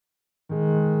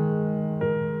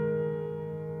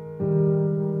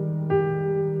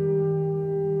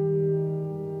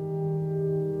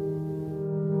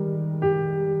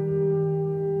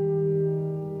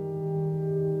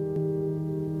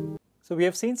So we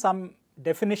have seen some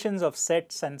definitions of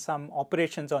sets and some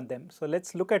operations on them. So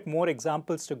let's look at more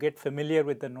examples to get familiar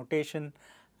with the notation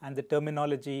and the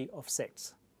terminology of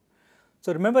sets.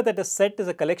 So remember that a set is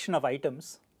a collection of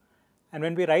items, and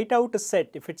when we write out a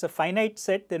set, if it's a finite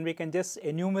set, then we can just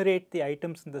enumerate the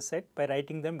items in the set by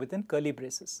writing them within curly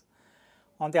braces.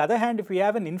 On the other hand, if we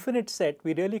have an infinite set,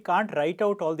 we really can't write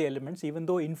out all the elements, even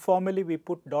though informally we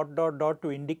put ...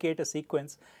 to indicate a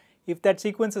sequence. If that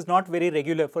sequence is not very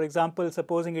regular, for example,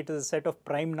 supposing it is a set of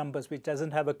prime numbers which doesn't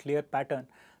have a clear pattern,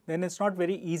 then it's not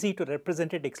very easy to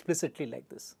represent it explicitly like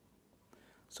this.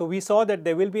 So we saw that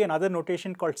there will be another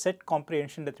notation called set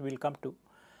comprehension that we will come to.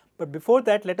 But before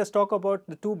that, let us talk about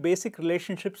the two basic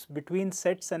relationships between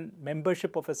sets and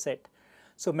membership of a set.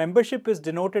 So membership is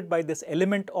denoted by this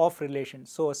element of relation.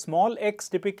 So a small x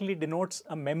typically denotes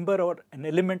a member or an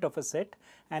element of a set,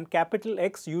 and capital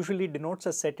X usually denotes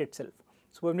a set itself.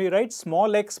 So when we write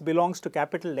small x belongs to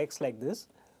capital X like this,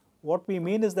 what we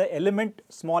mean is the element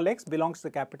small x belongs to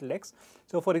capital X.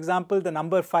 So for example, the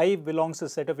number 5 belongs to a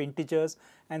set of integers,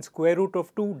 and square root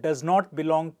of 2 does not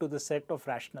belong to the set of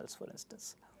rationals, for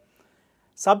instance.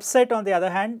 Subset, on the other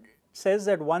hand, says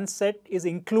that one set is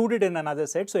included in another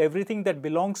set. So everything that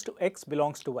belongs to X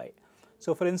belongs to Y.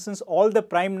 So for instance, all the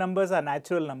prime numbers are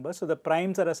natural numbers. So the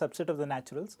primes are a subset of the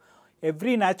naturals.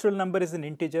 Every natural number is an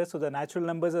integer. So the natural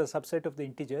numbers are a subset of the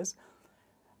integers.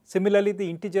 Similarly, the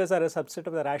integers are a subset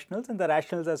of the rationals, and the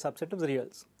rationals are a subset of the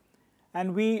reals.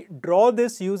 And we draw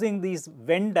this using these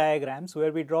Venn diagrams,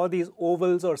 where we draw these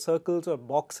ovals or circles or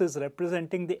boxes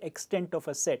representing the extent of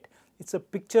a set. It's a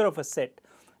picture of a set.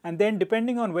 And then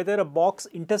depending on whether a box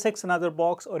intersects another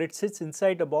box or it sits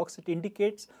inside a box, it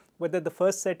indicates whether the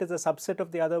first set is a subset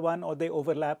of the other one or they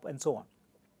overlap and so on.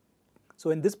 So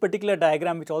in this particular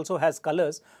diagram, which also has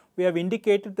colors, we have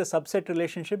indicated the subset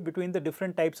relationship between the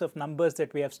different types of numbers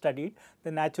that we have studied: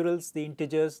 the naturals, the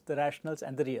integers, the rationals,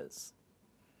 and the reals.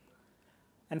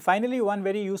 And finally, one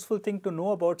very useful thing to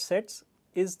know about sets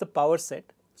is the power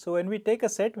set. So when we take a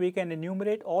set, we can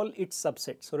enumerate all its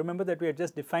subsets. So remember that we have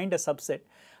just defined a subset,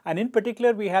 and in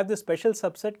particular we have this special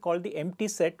subset called the empty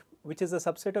set, which is a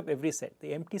subset of every set.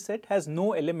 The empty set has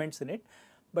no elements in it,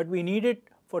 but we need it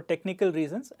for technical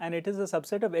reasons, and it is a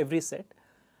subset of every set.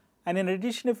 And in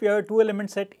addition, if you have a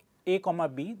two-element set A comma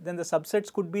B, then the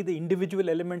subsets could be the individual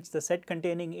elements, the set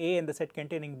containing A and the set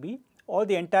containing B, or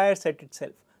the entire set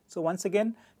itself. So once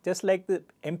again, just like the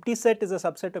empty set is a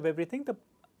subset of everything, the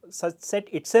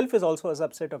set itself is also a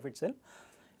subset of itself.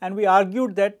 And we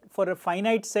argued that for a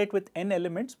finite set with n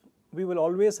elements, we will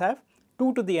always have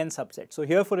 2 to the n subsets. So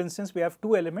here, for instance, we have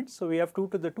 2 elements, so we have 2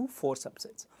 to the 2, 4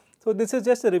 subsets. So this is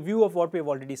just a review of what we have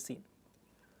already seen.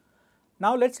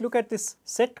 Now let's look at this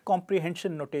set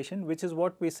comprehension notation, which is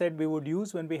what we said we would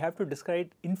use when we have to describe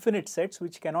infinite sets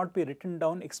which cannot be written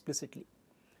down explicitly.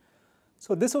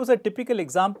 So this was a typical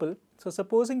example. So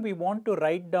supposing we want to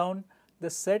write down the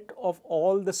set of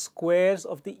all the squares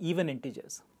of the even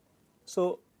integers.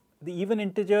 So the even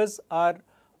integers are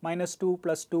 -2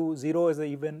 plus 2, 0 is the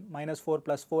even, -4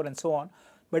 plus 4, and so on.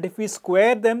 But if we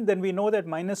square them, then we know that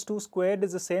 -2 squared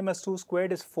is the same as 2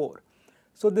 squared is 4.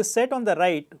 So this set on the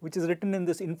right, which is written in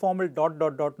this informal ...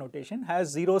 notation, has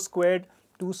 0 squared,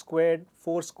 2 squared,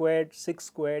 4 squared, 6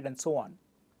 squared, and so on.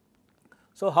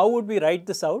 So how would we write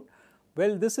this out?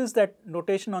 Well, this is that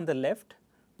notation on the left,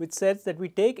 which says that we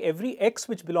take every x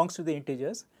which belongs to the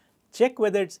integers, check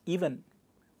whether it's even,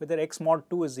 whether x mod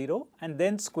 2 is 0, and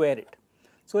then square it.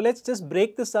 So let's just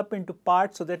break this up into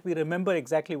parts so that we remember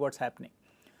exactly what's happening.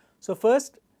 So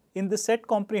first, in the set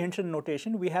comprehension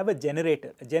notation, we have a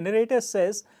generator. A generator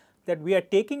says that we are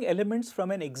taking elements from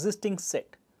an existing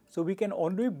set. So we can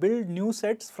only build new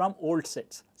sets from old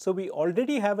sets. So we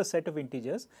already have a set of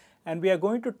integers, and we are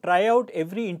going to try out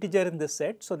every integer in this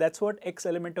set. So that's what x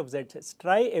element of z says.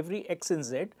 Try every x in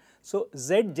z. So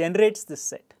z generates this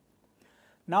set.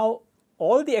 Now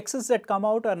all the x's that come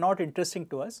out are not interesting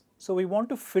to us. So we want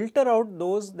to filter out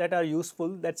those that are useful,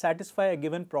 that satisfy a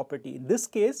given property. In this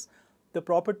case, the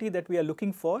property that we are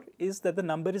looking for is that the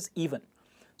number is even.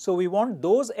 So we want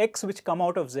those x which come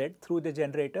out of z through the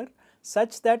generator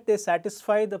such that they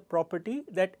satisfy the property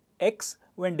that x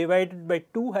when divided by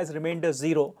 2 has remainder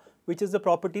 0, which is the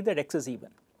property that x is even.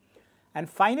 And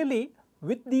finally,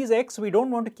 with these x, we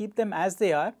don't want to keep them as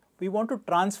they are, we want to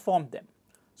transform them.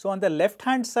 So on the left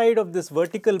hand side of this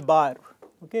vertical bar,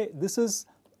 okay, this is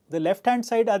the left hand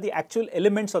side are the actual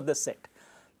elements of the set.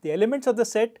 The elements of the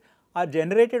set are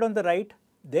generated on the right,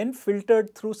 then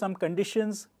filtered through some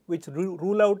conditions which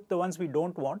rule out the ones we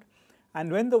don't want,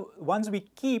 and when the ones we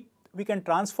keep, we can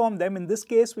transform them. In this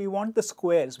case, we want the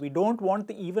squares. We don't want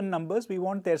the even numbers, we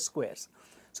want their squares.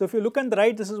 So if you look on the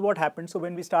right, this is what happened. So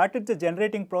when we started the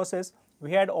generating process,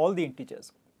 we had all the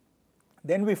integers.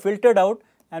 Then we filtered out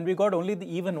and we got only the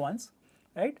even ones,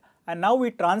 right? And now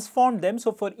we transformed them.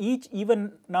 So for each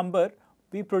even number,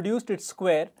 we produced its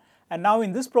square. And now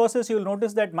in this process, you will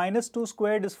notice that minus 2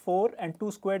 squared is 4 and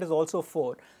 2 squared is also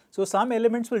 4. So some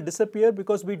elements will disappear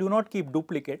because we do not keep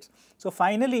duplicates. So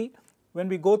finally, when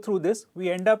we go through this,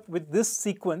 we end up with this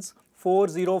sequence 4,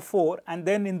 0, 4, and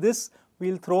then in this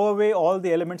we will throw away all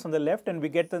the elements on the left and we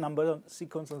get the number of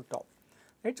sequence on the top.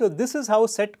 Right? So this is how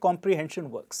set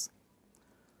comprehension works.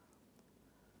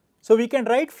 So we can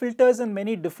write filters in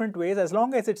many different ways. As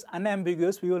long as it's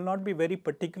unambiguous, we will not be very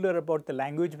particular about the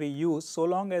language we use, so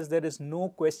long as there is no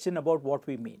question about what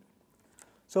we mean.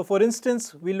 So for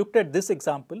instance, we looked at this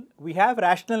example. We have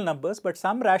rational numbers, but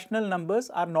some rational numbers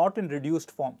are not in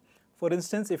reduced form. For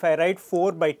instance, if I write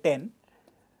 4 by 10,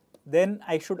 then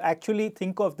I should actually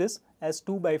think of this as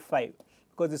 2 by 5,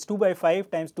 because it's 2 by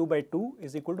 5 times 2 by 2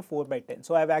 is equal to 4 by 10.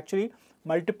 So I have actually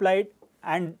multiplied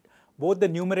and both the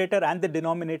numerator and the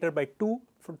denominator by 2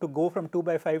 to go from 2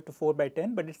 by 5 to 4 by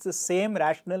 10, but it's the same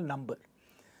rational number.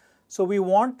 So we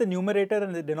want the numerator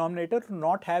and the denominator to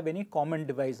not have any common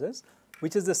divisors,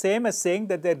 which is the same as saying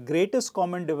that their greatest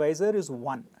common divisor is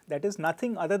 1. That is,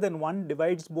 nothing other than 1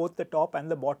 divides both the top and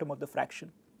the bottom of the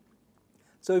fraction.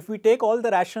 So if we take all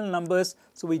the rational numbers,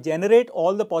 so we generate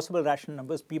all the possible rational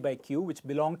numbers p by q which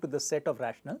belong to the set of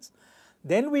rationals,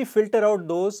 then we filter out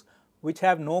those which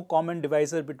have no common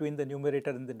divisor between the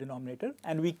numerator and the denominator,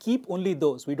 and we keep only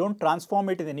those. We don't transform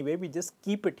it in any way, we just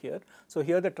keep it here. So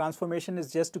here the transformation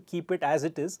is just to keep it as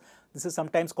it is. This is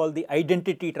sometimes called the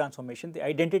identity transformation. The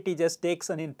identity just takes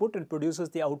an input and produces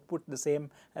the output the same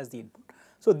as the input.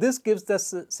 So this gives the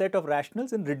set of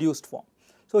rationals in reduced form.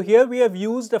 So here we have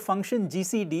used a function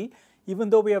GCD.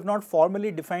 Even though we have not formally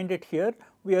defined it here,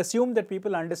 we assume that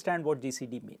people understand what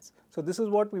GCD means. So this is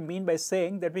what we mean by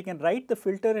saying that we can write the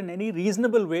filter in any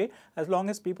reasonable way as long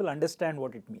as people understand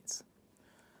what it means.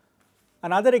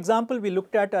 Another example we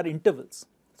looked at are intervals.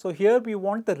 So here we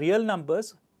want the real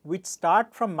numbers which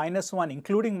start from -1,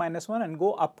 including -1, and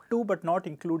go up to but not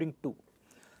including 2.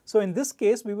 So in this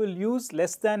case, we will use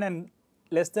less than and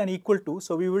less than equal to.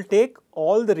 So we will take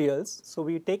all the reals. So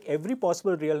we take every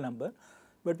possible real number,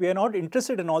 but we are not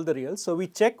interested in all the reals. So we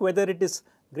check whether it is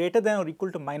greater than or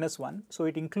equal to -1. So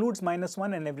it includes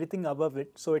 -1 and everything above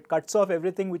it. So it cuts off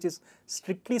everything which is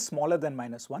strictly smaller than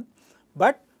 -1.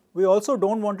 But we also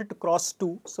don't want it to cross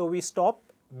 2. So we stop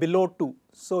below 2.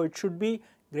 So it should be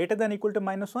greater than or equal to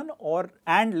 -1 or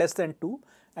and less than 2.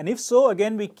 And if so,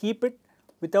 again we keep it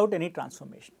without any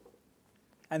transformation.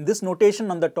 And this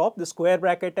notation on the top, the square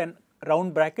bracket and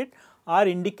round bracket, are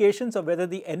indications of whether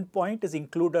the endpoint is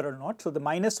included or not. So the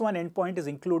 -1 endpoint is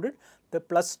included, the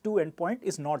 +2 endpoint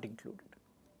is not included.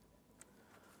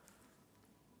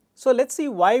 So let's see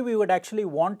why we would actually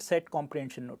want set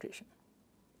comprehension notation.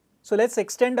 So let's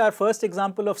extend our first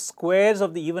example of squares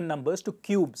of the even numbers to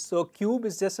cubes. So a cube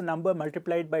is just a number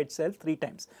multiplied by itself 3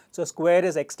 times. So a square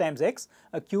is x times x,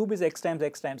 a cube is x times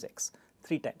x times x,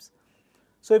 3 times.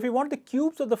 So if we want the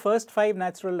cubes of the first 5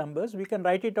 natural numbers, we can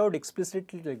write it out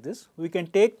explicitly like this. We can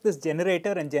take this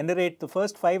generator and generate the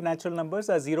first 5 natural numbers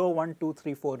as 0, 1, 2,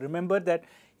 3, 4. Remember that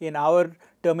in our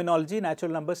terminology,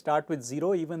 natural numbers start with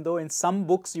 0, even though in some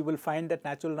books you will find that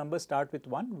natural numbers start with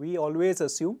 1. We always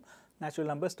assume natural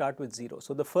numbers start with 0.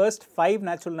 So the first 5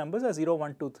 natural numbers are 0,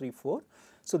 1, 2, 3, 4.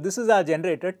 So this is our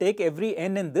generator. Take every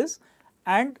n in this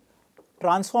and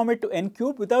transform it to n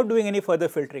cube without doing any further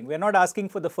filtering. We are not asking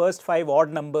for the first 5 odd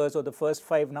numbers or the first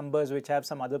 5 numbers which have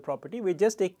some other property. We are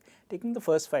just taking the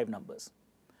first 5 numbers.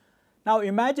 Now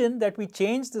imagine that we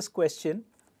change this question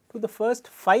to the first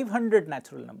 500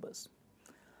 natural numbers.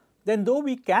 Then though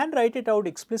we can write it out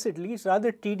explicitly, it's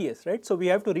rather tedious, right? So we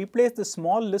have to replace the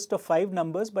small list of 5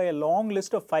 numbers by a long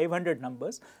list of 500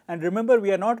 numbers. And remember,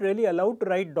 we are not really allowed to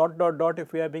write ...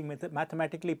 if we are being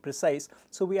mathematically precise.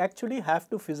 So we actually have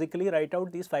to physically write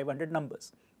out these 500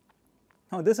 numbers.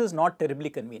 Now this is not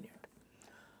terribly convenient.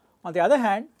 On the other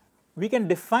hand, we can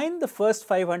define the first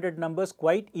 500 numbers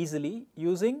quite easily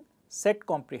using set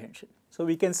comprehension. So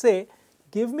we can say,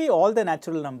 give me all the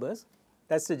natural numbers,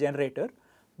 that's the generator,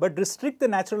 but restrict the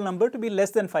natural number to be less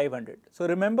than 500. So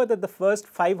remember that the first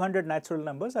 500 natural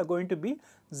numbers are going to be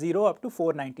 0 up to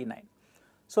 499.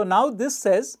 So now this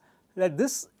says that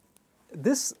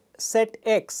this set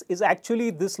x is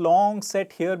actually this long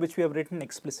set here which we have written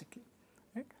explicitly.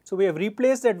 Right? So we have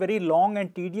replaced that very long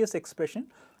and tedious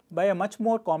expression by a much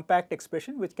more compact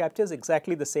expression which captures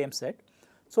exactly the same set.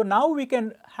 So now we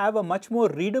can have a much more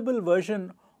readable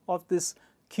version of this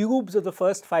cubes of the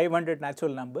first 500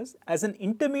 natural numbers. As an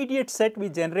intermediate set, we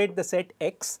generate the set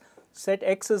X. Set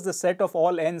X is the set of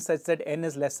all n such that n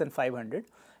is less than 500.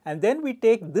 And then we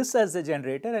take this as the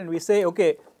generator and we say,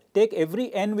 okay, take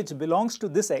every n which belongs to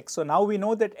this X. So now we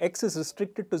know that X is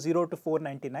restricted to 0 to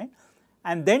 499.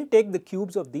 And then take the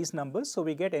cubes of these numbers. So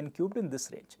we get n cubed in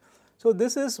this range. So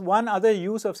this is one other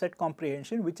use of set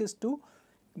comprehension, which is to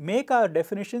make our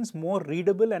definitions more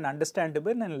readable and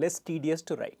understandable and less tedious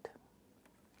to write.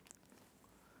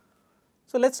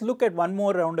 So let's look at one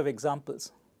more round of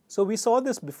examples. So we saw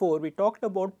this before, we talked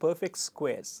about perfect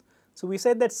squares. So we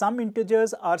said that some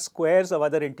integers are squares of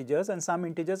other integers and some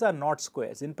integers are not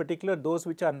squares. In particular, those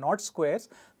which are not squares,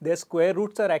 their square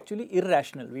roots are actually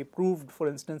irrational. We proved, for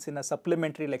instance, in a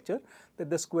supplementary lecture that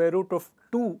the square root of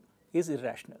 2 is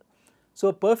irrational. So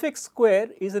a perfect square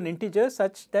is an integer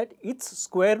such that its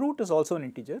square root is also an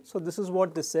integer. So this is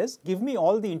what this says, give me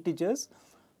all the integers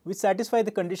which satisfy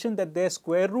the condition that their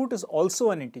square root is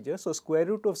also an integer. So square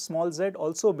root of small z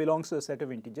also belongs to a set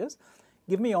of integers.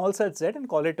 Give me all such z and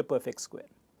call it a perfect square.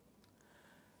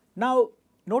 Now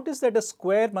notice that a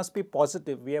square must be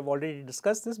positive. We have already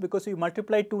discussed this because you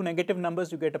multiply two negative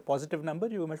numbers, you get a positive number.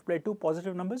 You multiply two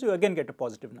positive numbers, you again get a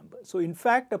positive number. So in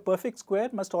fact, a perfect square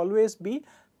must always be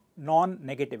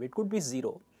non-negative. It could be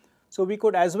 0. So we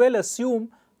could as well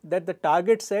assume that the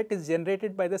target set is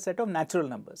generated by the set of natural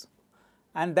numbers,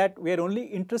 and that we are only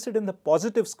interested in the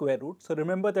positive square root. So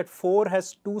remember that 4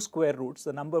 has 2 square roots.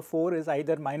 The number 4 is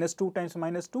either -2 times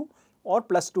 -2 or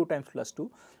 +2 times +2,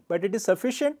 but it is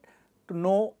sufficient to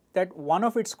know that one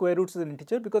of its square roots is an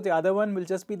integer because the other one will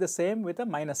just be the same with a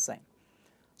minus sign.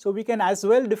 So we can as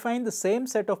well define the same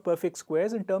set of perfect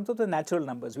squares in terms of the natural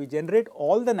numbers. We generate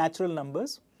all the natural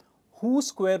numbers whose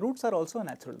square roots are also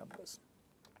natural numbers.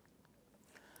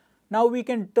 Now we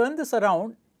can turn this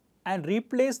around and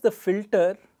replace the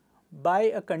filter by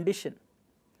a condition.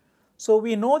 So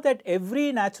we know that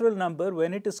every natural number,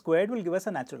 when it is squared, will give us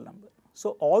a natural number.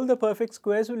 So all the perfect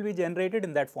squares will be generated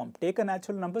in that form. Take a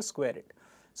natural number, square it.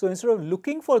 So instead of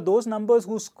looking for those numbers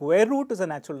whose square root is a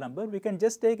natural number, we can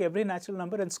just take every natural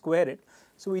number and square it.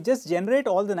 So we just generate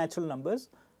all the natural numbers,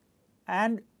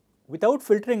 and without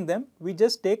filtering them, we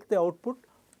just take the output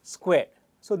squared.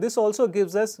 So this also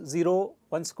gives us 0,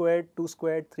 1 squared, 2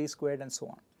 squared, 3 squared, and so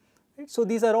on. Right? So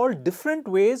these are all different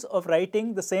ways of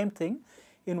writing the same thing.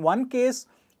 In one case,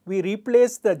 we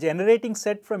replace the generating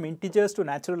set from integers to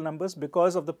natural numbers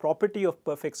because of the property of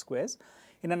perfect squares.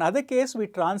 In another case, we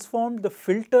transformed the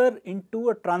filter into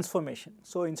a transformation.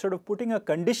 So instead of putting a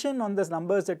condition on the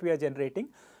numbers that we are generating,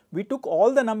 we took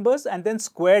all the numbers and then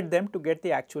squared them to get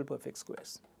the actual perfect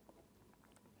squares.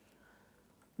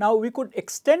 Now we could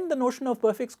extend the notion of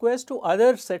perfect squares to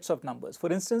other sets of numbers.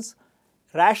 For instance,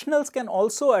 rationals can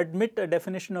also admit a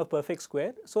definition of perfect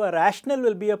square. So a rational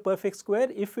will be a perfect square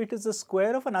if it is the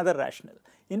square of another rational.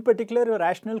 In particular, a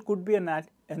rational could be an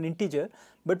integer,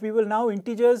 but we will now,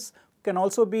 integers can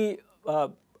also be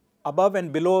above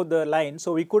and below the line.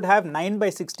 So we could have 9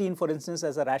 by 16, for instance,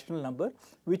 as a rational number,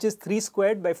 which is 3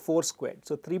 squared by 4 squared.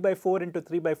 So 3 by 4 into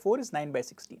 3 by 4 is 9 by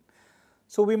 16.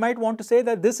 So we might want to say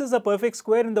that this is a perfect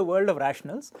square in the world of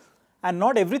rationals, and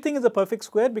not everything is a perfect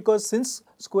square, because since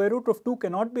square root of 2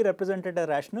 cannot be represented as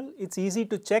rational, it's easy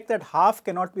to check that half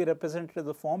cannot be represented as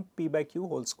the form p by q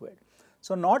whole squared.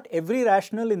 So not every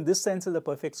rational in this sense is a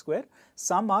perfect square.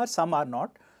 Some are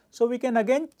not. So we can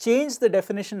again change the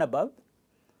definition above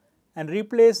and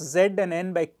replace z and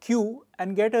n by q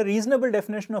and get a reasonable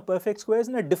definition of perfect squares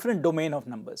in a different domain of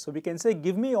numbers. So we can say,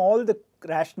 give me all the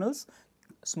rationals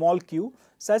small q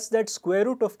such that square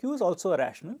root of q is also a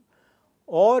rational.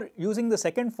 Or using the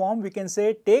second form, we can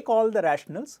say, take all the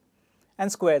rationals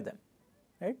and square them.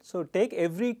 Right? So take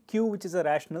every q which is a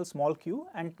rational small q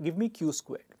and give me q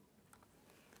squared.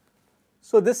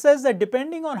 So this says that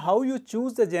depending on how you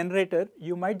choose the generator,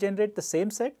 you might generate the same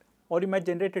set or you might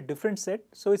generate a different set.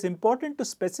 So it's important to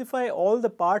specify all the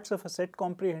parts of a set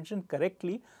comprehension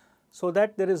correctly so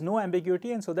that there is no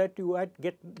ambiguity and so that you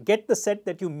get the set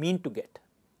that you mean to get.